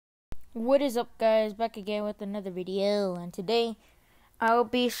What is up, guys? Back again with another video, and today I'll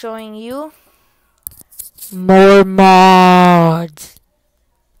be showing you more mods.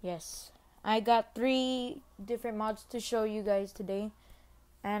 Yes, I got 3 different mods to show you guys today,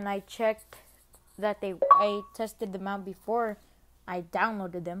 and I checked that I tested them out before I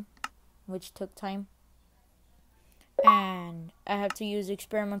downloaded them, which took time, and I have to use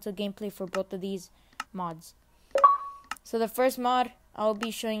experimental gameplay for both of these mods. So the first mod I'll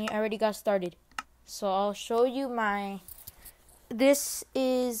be showing you, I already got started. So I'll show you this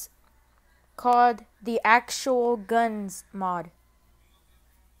is called the Actual Guns mod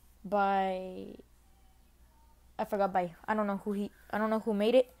I don't know who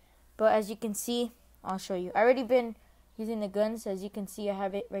made it, but as you can see, I'll show you. I already been using the guns. As you can see, I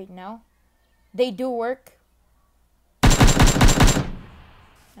have it right now. They do work,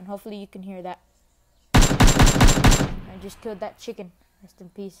 and hopefully you can hear that. I just killed that chicken. Rest in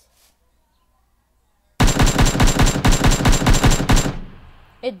peace.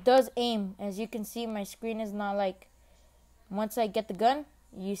 It does aim. As you can see, my screen is not like... Once I get the gun,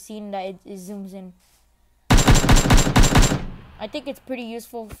 you see that it zooms in. I think it's pretty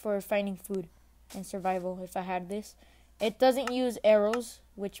useful for finding food and survival if I had this. It doesn't use arrows,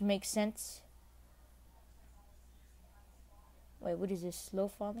 which makes sense. Wait, what is this? Slow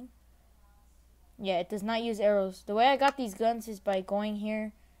falling? Yeah, it does not use arrows. The way I got these guns is by going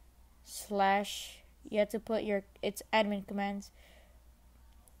here, / you have to put it's admin commands.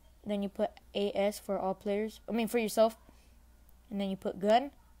 Then you put AS for all players. For yourself. And then you put gun.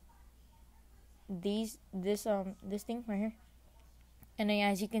 This thing right here. And then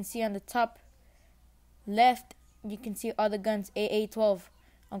as you can see on the top left, you can see all the guns. AA-12.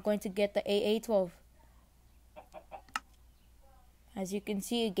 I'm going to get the AA-12. As you can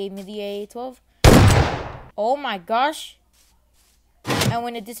see, it gave me the AA-12. Oh my gosh. And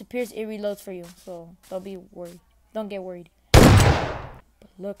when it disappears, it reloads for you. So don't be worried. Don't get worried. But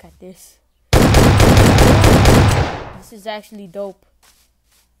look at this. This is actually dope.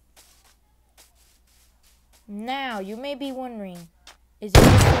 Now, you may be wondering, is it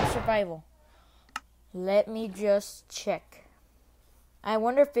just for survival? Let me just check. I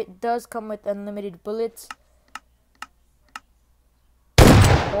wonder if it does come with unlimited bullets.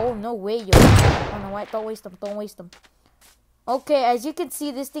 Oh, no way, yo. Oh, no, what? Don't waste them. Don't waste them. Okay, as you can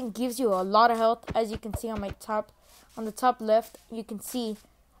see, this thing gives you a lot of health. As you can see on the top left, you can see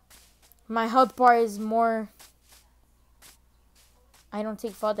my health bar is more... I don't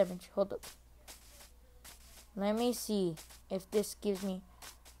take fall damage. Hold up. Let me see if this gives me...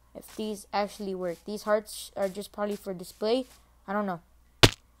 If these actually work. These hearts are just probably for display. I don't know.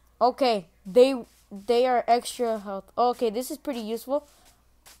 Okay, they are extra health. Okay, this is pretty useful.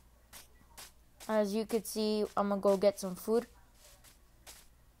 As you can see, I'm gonna go get some food.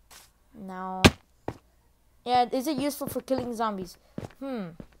 Now, yeah, is it useful for killing zombies?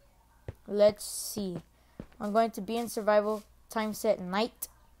 Let's see. I'm going to be in survival. Time set night.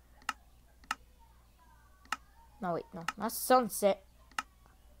 No, wait, no, not sunset.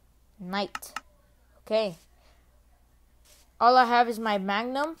 Night. Okay. All I have is my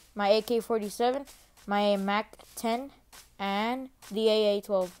Magnum, my AK-47, my MAC-10, and the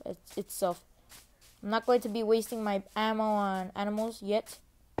AA-12 itself. I'm not going to be wasting my ammo on animals yet.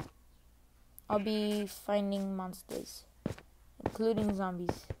 I'll be finding monsters, including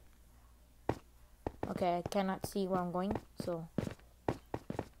zombies. Okay, I cannot see where I'm going, so...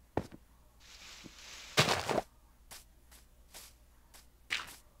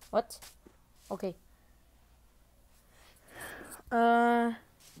 What? Okay. I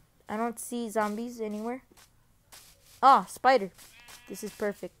don't see zombies anywhere. Ah, spider. This is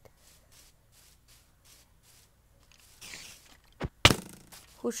perfect.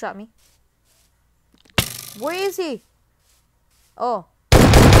 Who shot me? Where is he? Oh.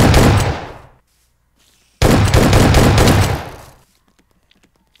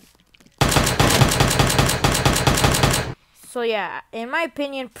 So yeah, in my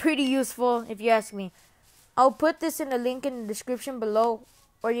opinion, pretty useful if you ask me. I'll put this in the link in the description below,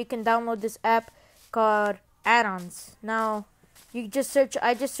 or you can download this app called Add-ons. Now, I just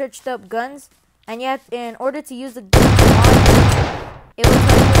searched up guns, and yet in order to use the gun, it will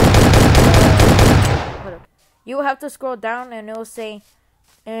tell you, you will have to scroll down and it will say,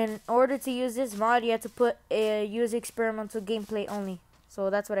 in order to use this mod, you have to put use experimental gameplay only. So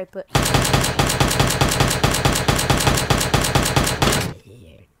that's what I put.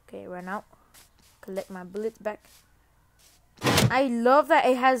 Okay, run out. Collect my bullets back. I love that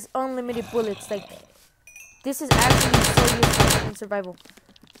it has unlimited bullets. Like, this is actually so useful in survival.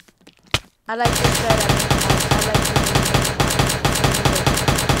 I like this better. I like this.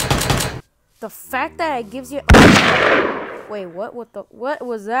 The fact that it gives you... Wait, what? What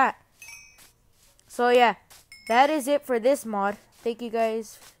was that? So yeah, that is it for this mod. Thank you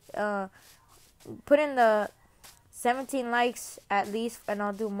guys. Put in the 17 likes at least, and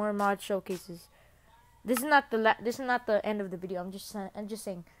I'll do more mod showcases. This is not the end of the video. I'm just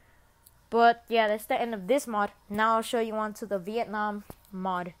saying. But yeah, that's the end of this mod. Now I'll show you on to the Vietnam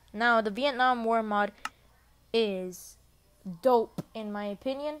mod. Now the Vietnam War mod is dope in my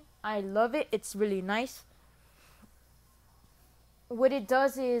opinion. I love it. It's really nice. What it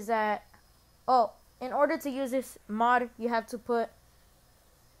does is that, in order to use this mod, you have to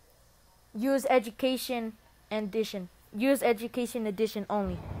use education edition. Use education edition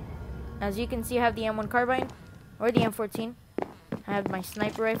only. As you can see, I have the M1 carbine or the M14. I have my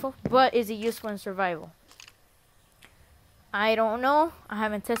sniper rifle, but is it useful in survival? I don't know. I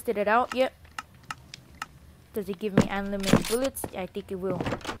haven't tested it out yet. Does it give me unlimited bullets? I think it will.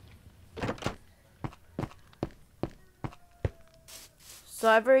 So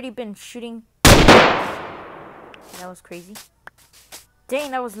I've already been shooting. That was crazy.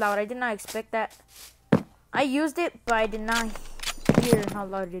 Dang, that was loud. I did not expect that. I used it, but I did not hear how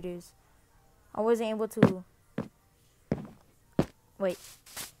loud it is. I wasn't able to... Wait.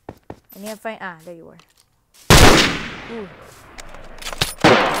 I need to find... Ah, there you were. Ooh.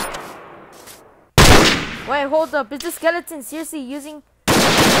 Wait, hold up. Is the skeleton seriously using...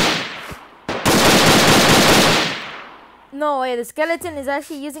 No way, the skeleton is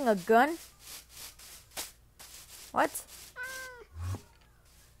actually using a gun? What?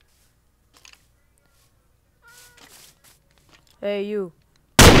 Hey, you.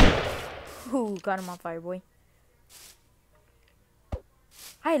 Ooh, got him on fire, boy.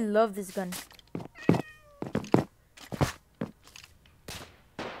 I love this gun.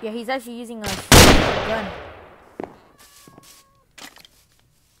 Yeah, he's actually using a gun.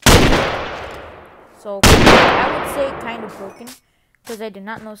 So, I would say kind of broken. Because I did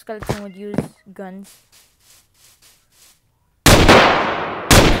not know skeleton would use guns.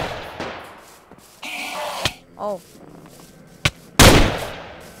 Oh.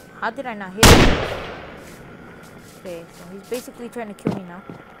 How did I not hit him? Okay, so he's basically trying to kill me now.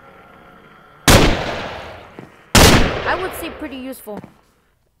 I would say pretty useful.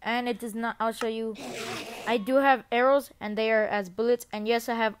 And it does not, I'll show you. I do have arrows and they are as bullets. And yes,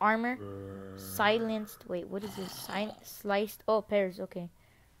 I have armor. Silenced. Wait, what is this? Sliced. Oh, pears. Okay.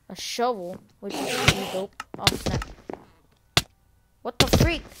 A shovel, which is really dope. Oh, snap. What the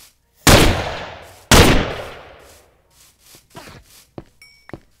freak?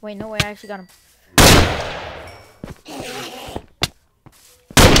 Wait, no way. I actually got him.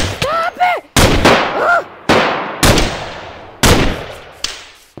 Stop it!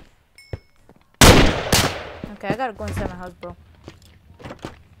 Okay, I gotta go inside my house, bro.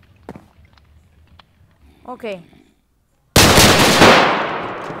 Okay.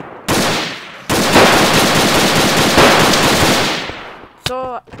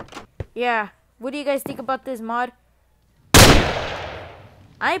 So, yeah. What do you guys think about this mod?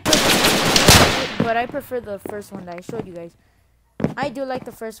 I prefer the first one that I showed you guys. I do like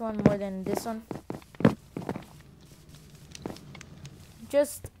the first one more than this one.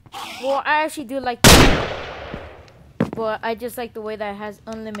 Well, I actually do like this one. But I just like the way that it has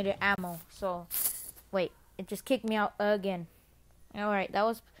unlimited ammo. So, wait, it just kicked me out again. Alright, that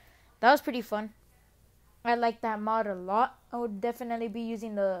was pretty fun. I like that mod a lot. I would definitely be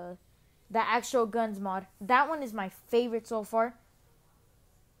using the actual guns mod. That one is my favorite so far.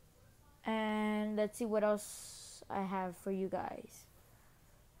 And let's see what else I have for you guys.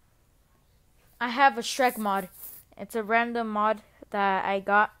 I have a Shrek mod. It's a random mod that I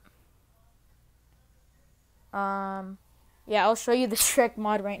got. Yeah, I'll show you the Shrek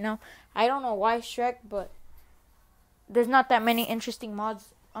mod right now. I don't know why Shrek, but there's not that many interesting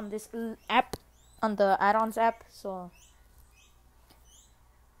mods on this app, on the add-ons app, so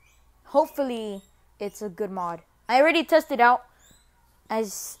hopefully it's a good mod. I already tested out,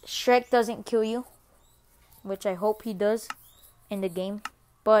 as Shrek doesn't kill you, which I hope he does in the game,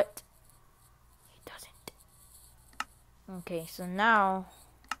 but he doesn't. Okay, so now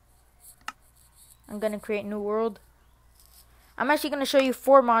I'm gonna create new world. I'm actually gonna show you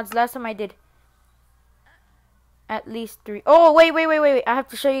 4 mods. Last time I did at least 3. Oh, wait. I have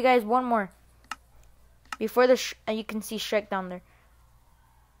to show you guys one more. Before you can see Shrek down there.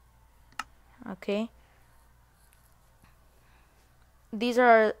 Okay.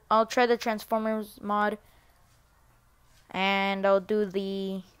 I'll try the Transformers mod. And I'll do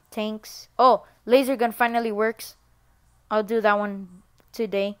the tanks. Oh, laser gun finally works. I'll do that one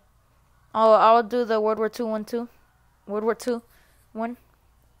today. I'll do the World War II one too. World War II one.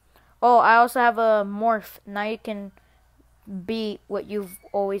 Oh, I also have a morph. Now you can be what you've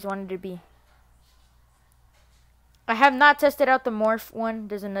always wanted to be. I have not tested out the morph one.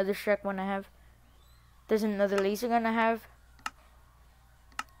 There's another Shrek one I have. There's another laser gun I have.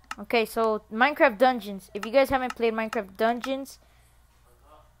 Okay, so Minecraft Dungeons. If you guys haven't played Minecraft Dungeons,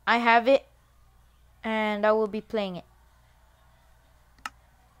 I have it, and I will be playing it.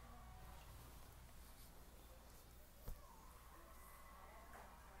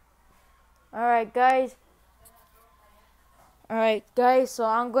 Alright guys, so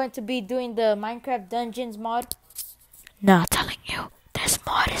I'm going to be doing the Minecraft Dungeons mod. Now telling you, this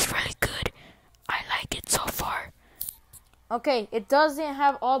mod is really good. I like it so far. Okay, it doesn't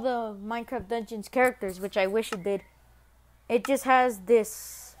have all the Minecraft Dungeons characters, which I wish it did. It just has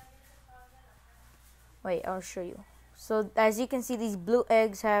this. Wait, I'll show you. So as you can see, these blue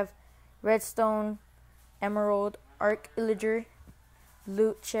eggs have redstone, emerald, arc illager,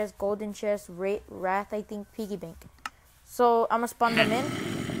 loot chest, golden chest, wrath, I think, piggy bank. So I'm gonna spawn them in.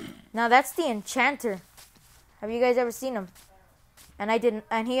 Now that's the enchanter. Have you guys ever seen him? And I didn't,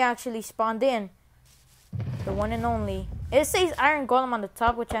 and he actually spawned in. The one and only. It says iron golem on the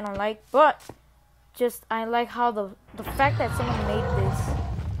top, which I don't like, but just I like how the fact that someone made this.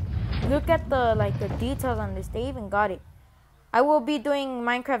 Look at the details on this. They even got it. I will be doing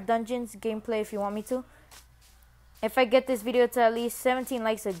Minecraft Dungeons gameplay if you want me to. If I get this video to at least 17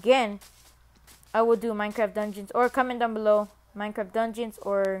 likes again, I will do Minecraft Dungeons. Or comment down below Minecraft Dungeons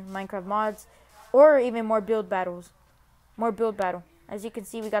or Minecraft mods. Or even more build battles. More build battle. As you can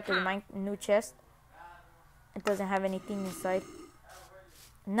see, we got the new chest. It doesn't have anything inside.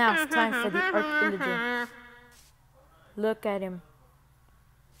 Now it's time for the Arc Illager. Look at him.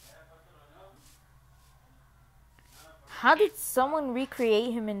 How did someone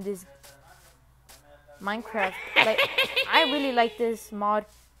recreate him in this Minecraft? Like, I really like this mod.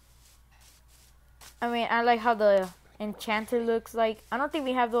 I mean, I like how the enchanter looks like. I don't think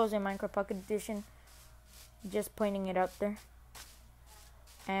we have those in Minecraft Pocket Edition. Just pointing it out there.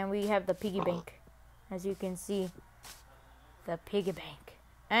 And we have the piggy bank. As you can see, the piggy bank.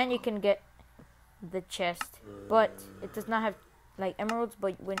 And you can get the chest. But it does not have like emeralds.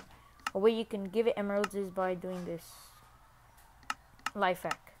 But a way you can give it emeralds is by doing this life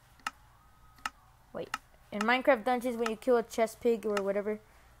hack. Wait. In Minecraft Dungeons, when you kill a chest pig or whatever,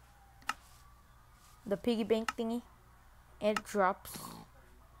 the piggy bank thingy, it drops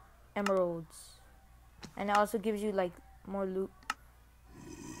emeralds. And it also gives you like more loot.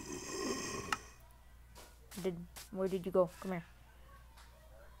 Where did you go? Come here.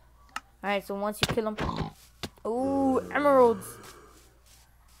 Alright, so once you kill them. Ooh, emeralds.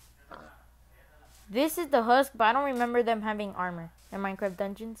 This is the husk, but I don't remember them having armor in Minecraft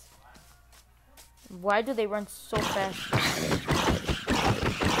Dungeons. Why do they run so fast?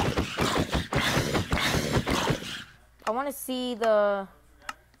 I want to see the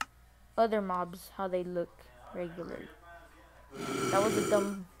other mobs, how they look regularly. That was a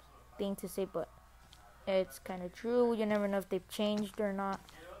dumb thing to say, but it's kind of true. You never know if they've changed or not.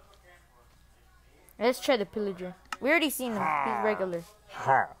 Let's try the pillager. We already seen him. He's regular.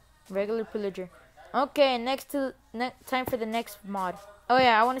 Regular pillager. Okay, time for the next mod. Oh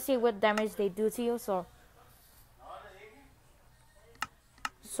yeah, I want to see what damage they do to you. So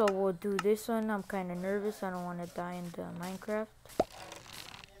we'll do this one. I'm kind of nervous. I don't want to die in the Minecraft.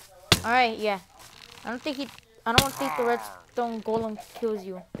 All right, yeah. I don't think the redstone golem kills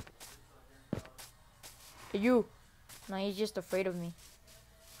you. Hey, you. No, he's just afraid of me.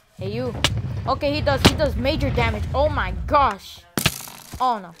 Hey, you. Okay, he does major damage. Oh my gosh.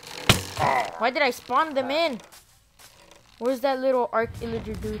 Oh no. Why did I spawn them in? Where's that little arc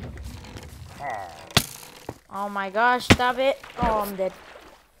illager dude? Oh my gosh, stop it. Oh, I'm dead.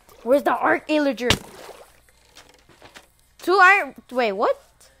 Where's the arc illager? 2 iron. Wait, what?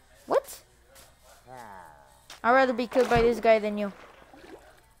 What? I'd rather be killed by this guy than you.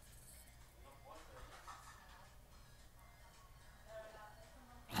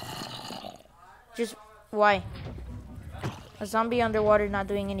 Just why? A zombie underwater not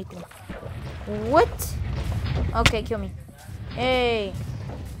doing anything. What? Okay, kill me. Hey.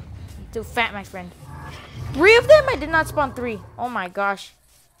 Too fat, my friend. 3 of them? I did not spawn 3. Oh my gosh.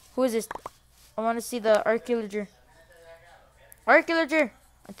 Who is this? I want to see the arc illager. Arc illager.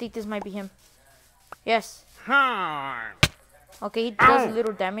 I think this might be him. Yes. Okay, he does a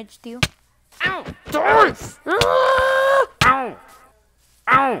little damage to you. Ow! Ow!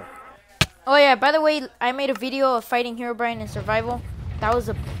 Ow! Oh yeah, by the way, I made a video of fighting Herobrine in survival. That was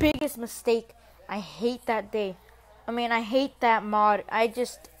the biggest mistake. I hate that day. I mean, I hate that mod. I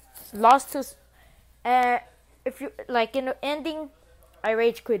just lost to... if you like in the ending, I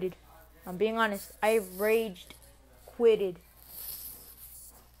rage quitted. I'm being honest. I raged quitted.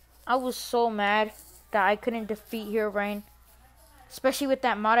 I was so mad that I couldn't defeat Herobrine. Especially with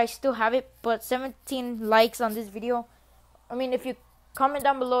that mod. I still have it. But 17 likes on this video. I mean, if you comment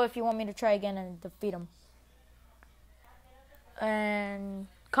down below if you want me to try again and defeat him. And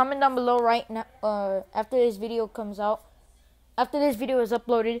comment down below right now. After this video comes out. After this video is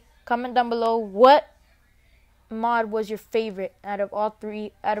uploaded. Comment down below what mod was your favorite out of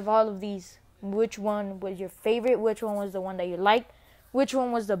all of these. Which one was your favorite? Which one was the one that you liked? Which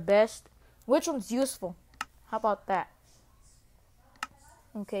one was the best? Which one's useful? How about that?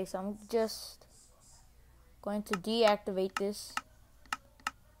 Okay, so I'm just going to deactivate this.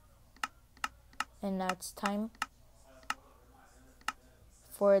 And now it's time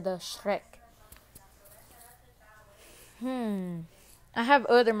for the Shrek. I have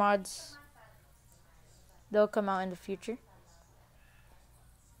other mods. They'll come out in the future.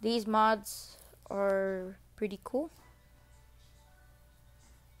 These mods are pretty cool.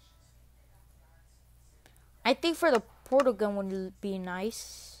 I think for the portal gun would be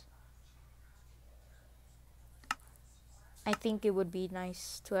nice. I think it would be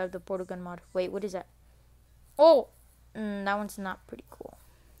nice to have the portal gun mod. Wait, what is that? Oh! That one's not pretty cool.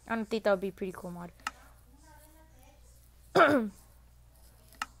 I don't think that would be a pretty cool mod.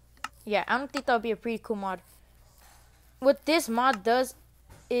 Yeah, I don't think that would be a pretty cool mod. What this mod does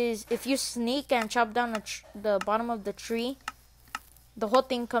is if you sneak and chop down the bottom of the tree, the whole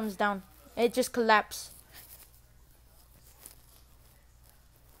thing comes down. It just collapses.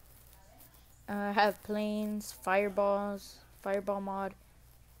 I have planes, fireballs, fireball mod,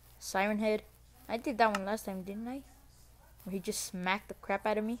 siren head. I did that one last time, didn't I? Where he just smacked the crap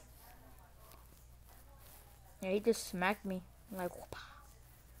out of me. Yeah, he just smacked me. Like, whoop.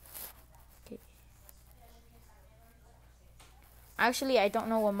 Okay. Actually, I don't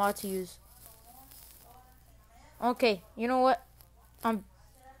know what mod to use. Okay, you know what? I'm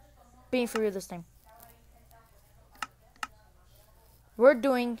being for real this time. We're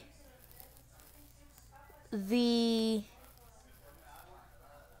doing we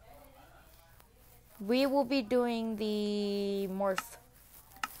will be doing the morph.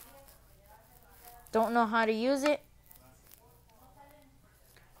 Don't know how to use it.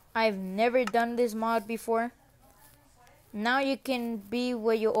 I've never done this mod before. Now you can be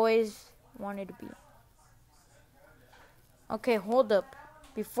what you always wanted to be. Okay, hold up.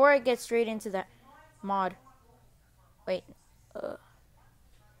 Before I get straight into that mod. Wait.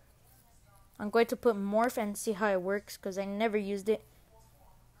 I'm going to put morph and see how it works because I never used it.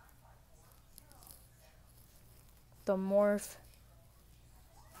 The morph.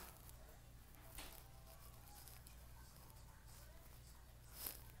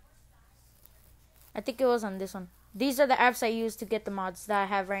 I think it was on this one. These are the apps I use to get the mods that I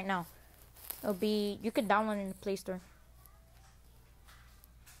have right now. It'll be, you can download it in the Play Store.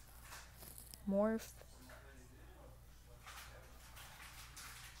 Morph.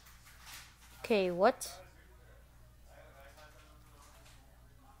 Okay, what?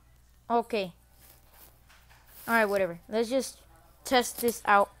 Okay. Alright, whatever. Let's just test this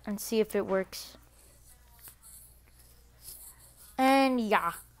out and see if it works. And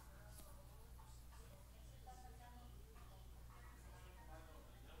yeah.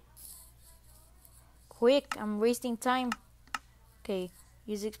 Quick, I'm wasting time. Okay,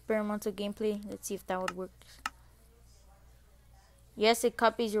 use experimental gameplay. Let's see if that would work. Yes, it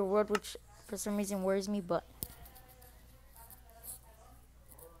copies your world, which for some reason worries me, but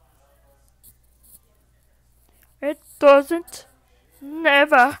it doesn't.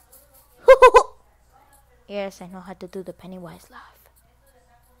 Never. Yes, I know how to do the Pennywise laugh.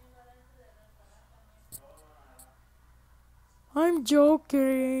 I'm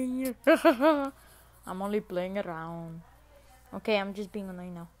joking. I'm only playing around. Okay, I'm just being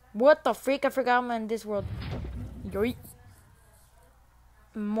annoying now. What the freak? I forgot I'm in this world. Yoink.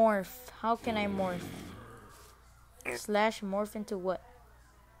 Morph. How can I morph? Slash morph into what?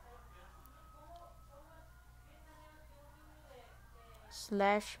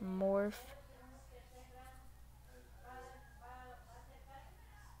 Slash morph.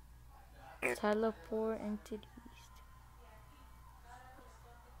 Teleport into the east.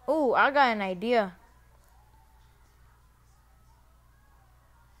 Oh, I got an idea.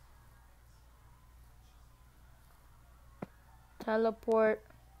 Teleport.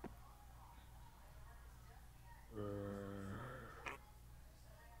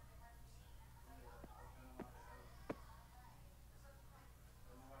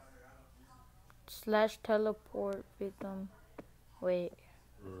 Slash teleport with them. Wait.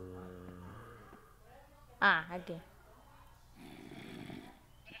 Ah, okay.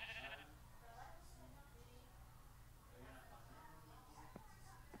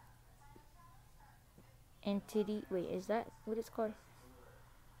 entity. Wait, is that what it's called?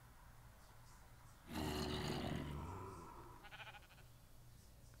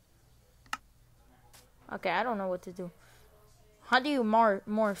 Okay, I don't know what to do. How do you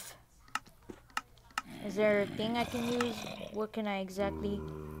morph? Is there a thing I can use? What can I exactly...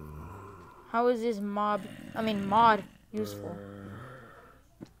 How is this mod useful?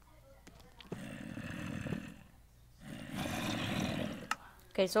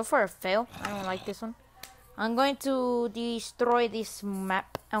 Okay, so far a fail. I don't like this one. I'm going to destroy this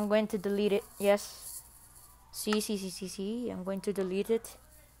map. I'm going to delete it. Yes. See. I'm going to delete it.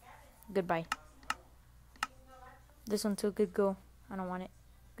 Goodbye. This one too could go. I don't want it.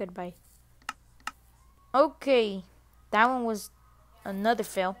 Goodbye. Okay. That one was another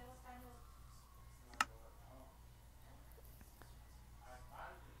fail.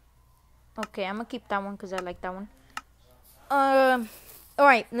 Okay, I'm gonna keep that one because I like that one.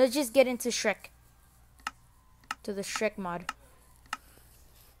 Alright, let's just get into Shrek. To the Shrek mod.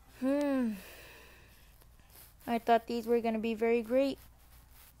 I thought these were gonna be very great.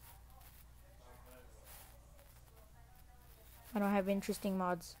 I don't have interesting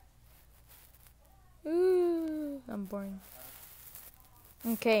mods. Ooh, I'm boring.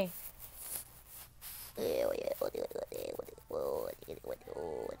 Okay.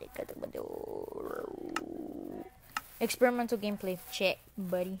 Experimental gameplay. Check,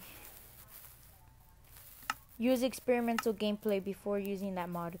 buddy. Use experimental gameplay before using that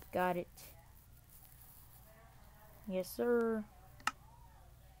mod. Got it. Yes, sir.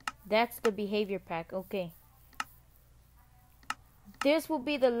 That's the behavior pack. Okay. This will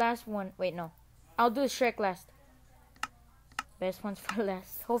be the last one. Wait, no. I'll do Shrek last. Best ones for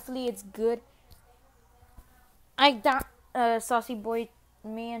last. Hopefully it's good. Saucy Boy,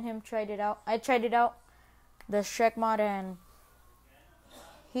 me and him tried it out. I tried it out. The Shrek mod, and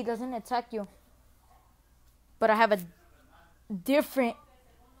he doesn't attack you. But I have a different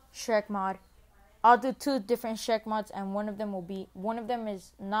Shrek mod. I'll do 2 different Shrek mods, and one of them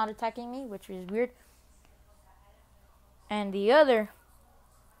is not attacking me, which is weird. And the other,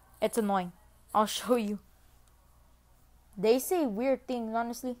 it's annoying. I'll show you. They say weird things,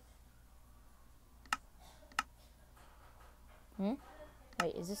 honestly.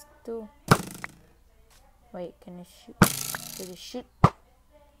 Wait, is this too... Wait, can it shoot? Does it shoot?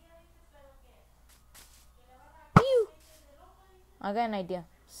 Pew! I got an idea.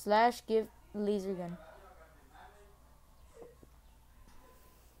 / give laser gun.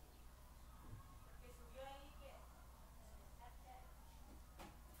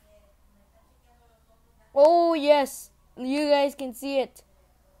 Oh, yes. You guys can see it.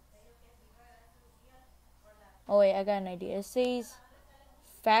 Oh, wait, I got an idea. It says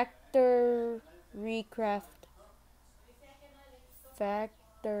factory craft.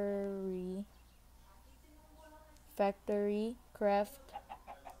 Factory craft.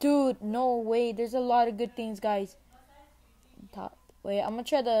 Dude, no way. There's a lot of good things, guys. Top. Wait, I'm gonna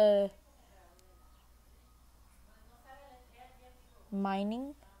try the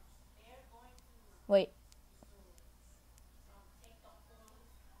mining. Wait.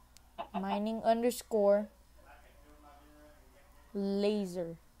 Mining _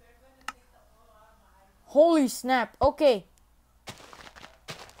 laser. Holy snap. Okay.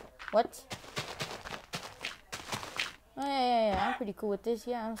 What? Oh, yeah. I'm pretty cool with this.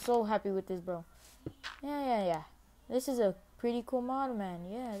 Yeah, I'm so happy with this, bro. Yeah. This is a pretty cool mod, man.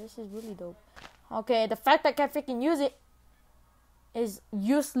 Yeah, this is really dope. Okay, the fact that I can't freaking use it is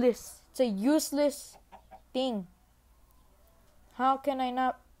useless. It's a useless thing. How can I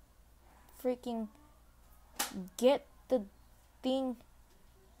not freaking get the thing?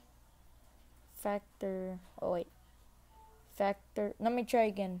 Factor. Oh, wait. Factor. Let me try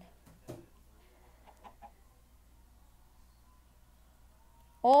again.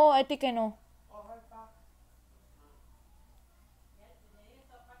 Oh, I think I know.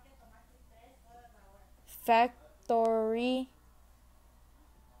 Factory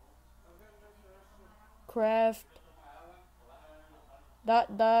craft ..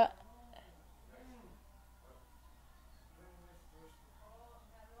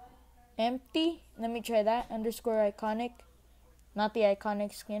 empty. Let me try that. _ iconic. Not the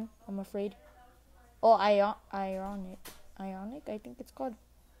iconic skin, I'm afraid. Oh, Ionic, I think it's called.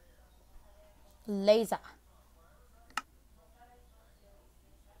 Laser.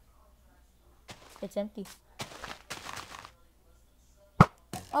 It's empty.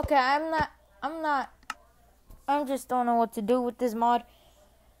 Okay, I just don't know what to do with this mod.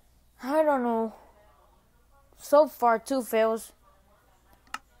 I don't know. So far, 2 fails.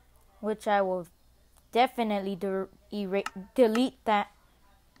 Which I will definitely delete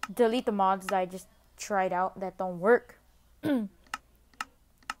the mods that I just tried out that don't work.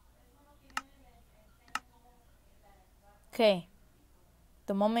 Okay.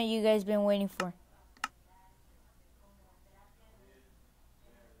 The moment you guys been waiting for.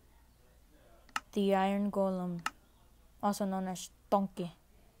 The Iron Golem, also known as Donkey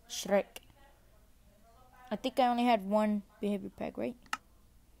Shrek. I think I only had one behavior pack, right?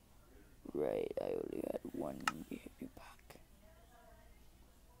 Right, I only had one behavior pack.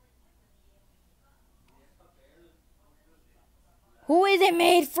 Who is it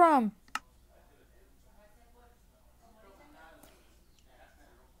made from?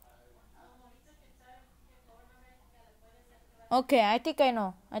 Okay, I think I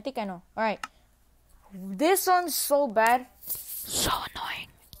know. Alright. This one's so bad. So annoying.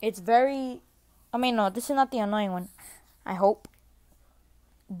 It's very... I mean, no, this is not the annoying one. I hope.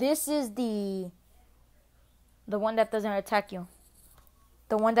 This is the one that doesn't attack you.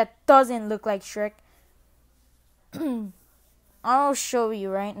 The one that doesn't look like Shrek. I'll show you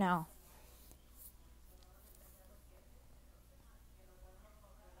right now.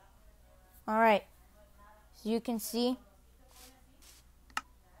 Alright. So you can see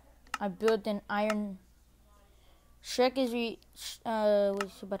I built an iron. Shrek is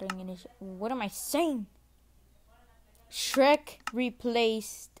what am I saying? Shrek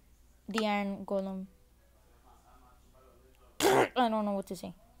replaced the Iron Golem. I don't know what to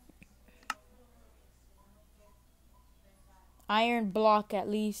say. Iron block at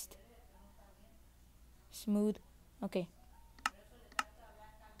least. Smooth. Okay.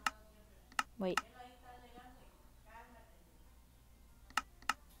 Wait.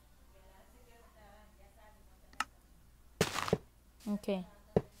 Okay.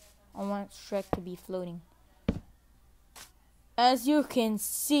 I want Shrek to be floating. As you can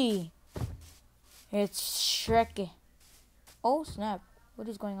see, it's Shrek. Oh snap. What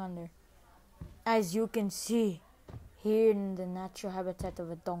is going on there? As you can see, here in the natural habitat of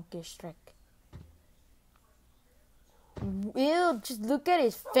a donkey Shrek. Ew, just look at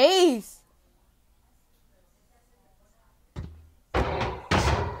his face.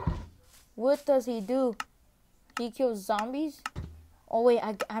 What does he do? He kills zombies? Oh wait,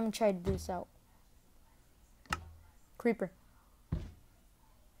 I haven't tried this out. Creeper.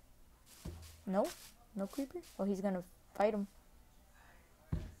 No? No creeper? Oh, he's gonna fight him.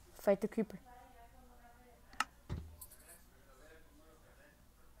 Fight the creeper.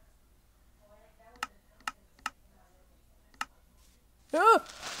 Ah!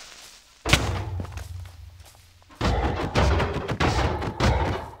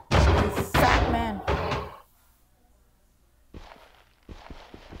 You fat man.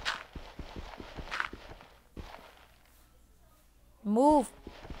 Move.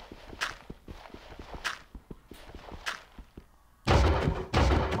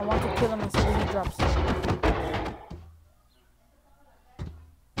 I want to kill him and see what he drops.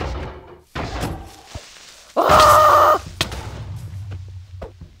 Ah!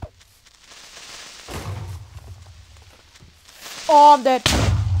 Oh, I'm dead.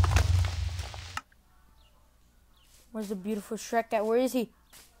 Where's the beautiful Shrek at? Where is he?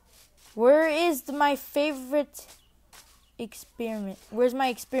 Where is my favorite experiment? Where's my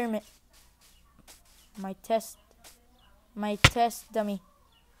experiment? My test dummy.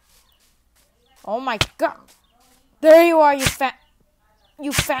 Oh my god. There you are, you fat.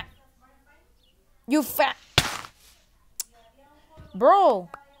 You fat. You fat. Bro,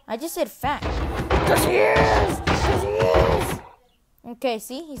 I just said fat. Cause he is. Cause he is. Okay,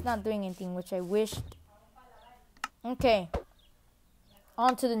 see? He's not doing anything, which I wished. Okay.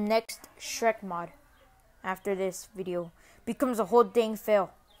 On to the next Shrek mod. After this video becomes a whole dang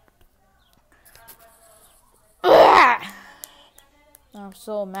fail. I'm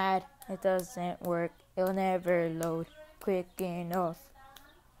so mad. It doesn't work. It'll never load quick enough.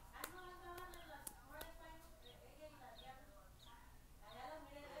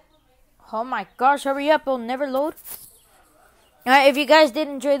 Oh my gosh, hurry up. It'll never load. Alright, if you guys did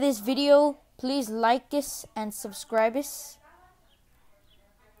enjoy this video, please like this and subscribe us.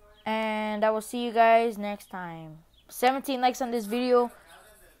 And I will see you guys next time. 17 likes on this video.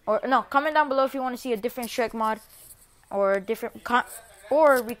 Or no, comment down below if you want to see a different Shrek mod. Or different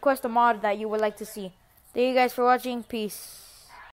or request a mod that you would like to see. Thank you guys for watching. Peace.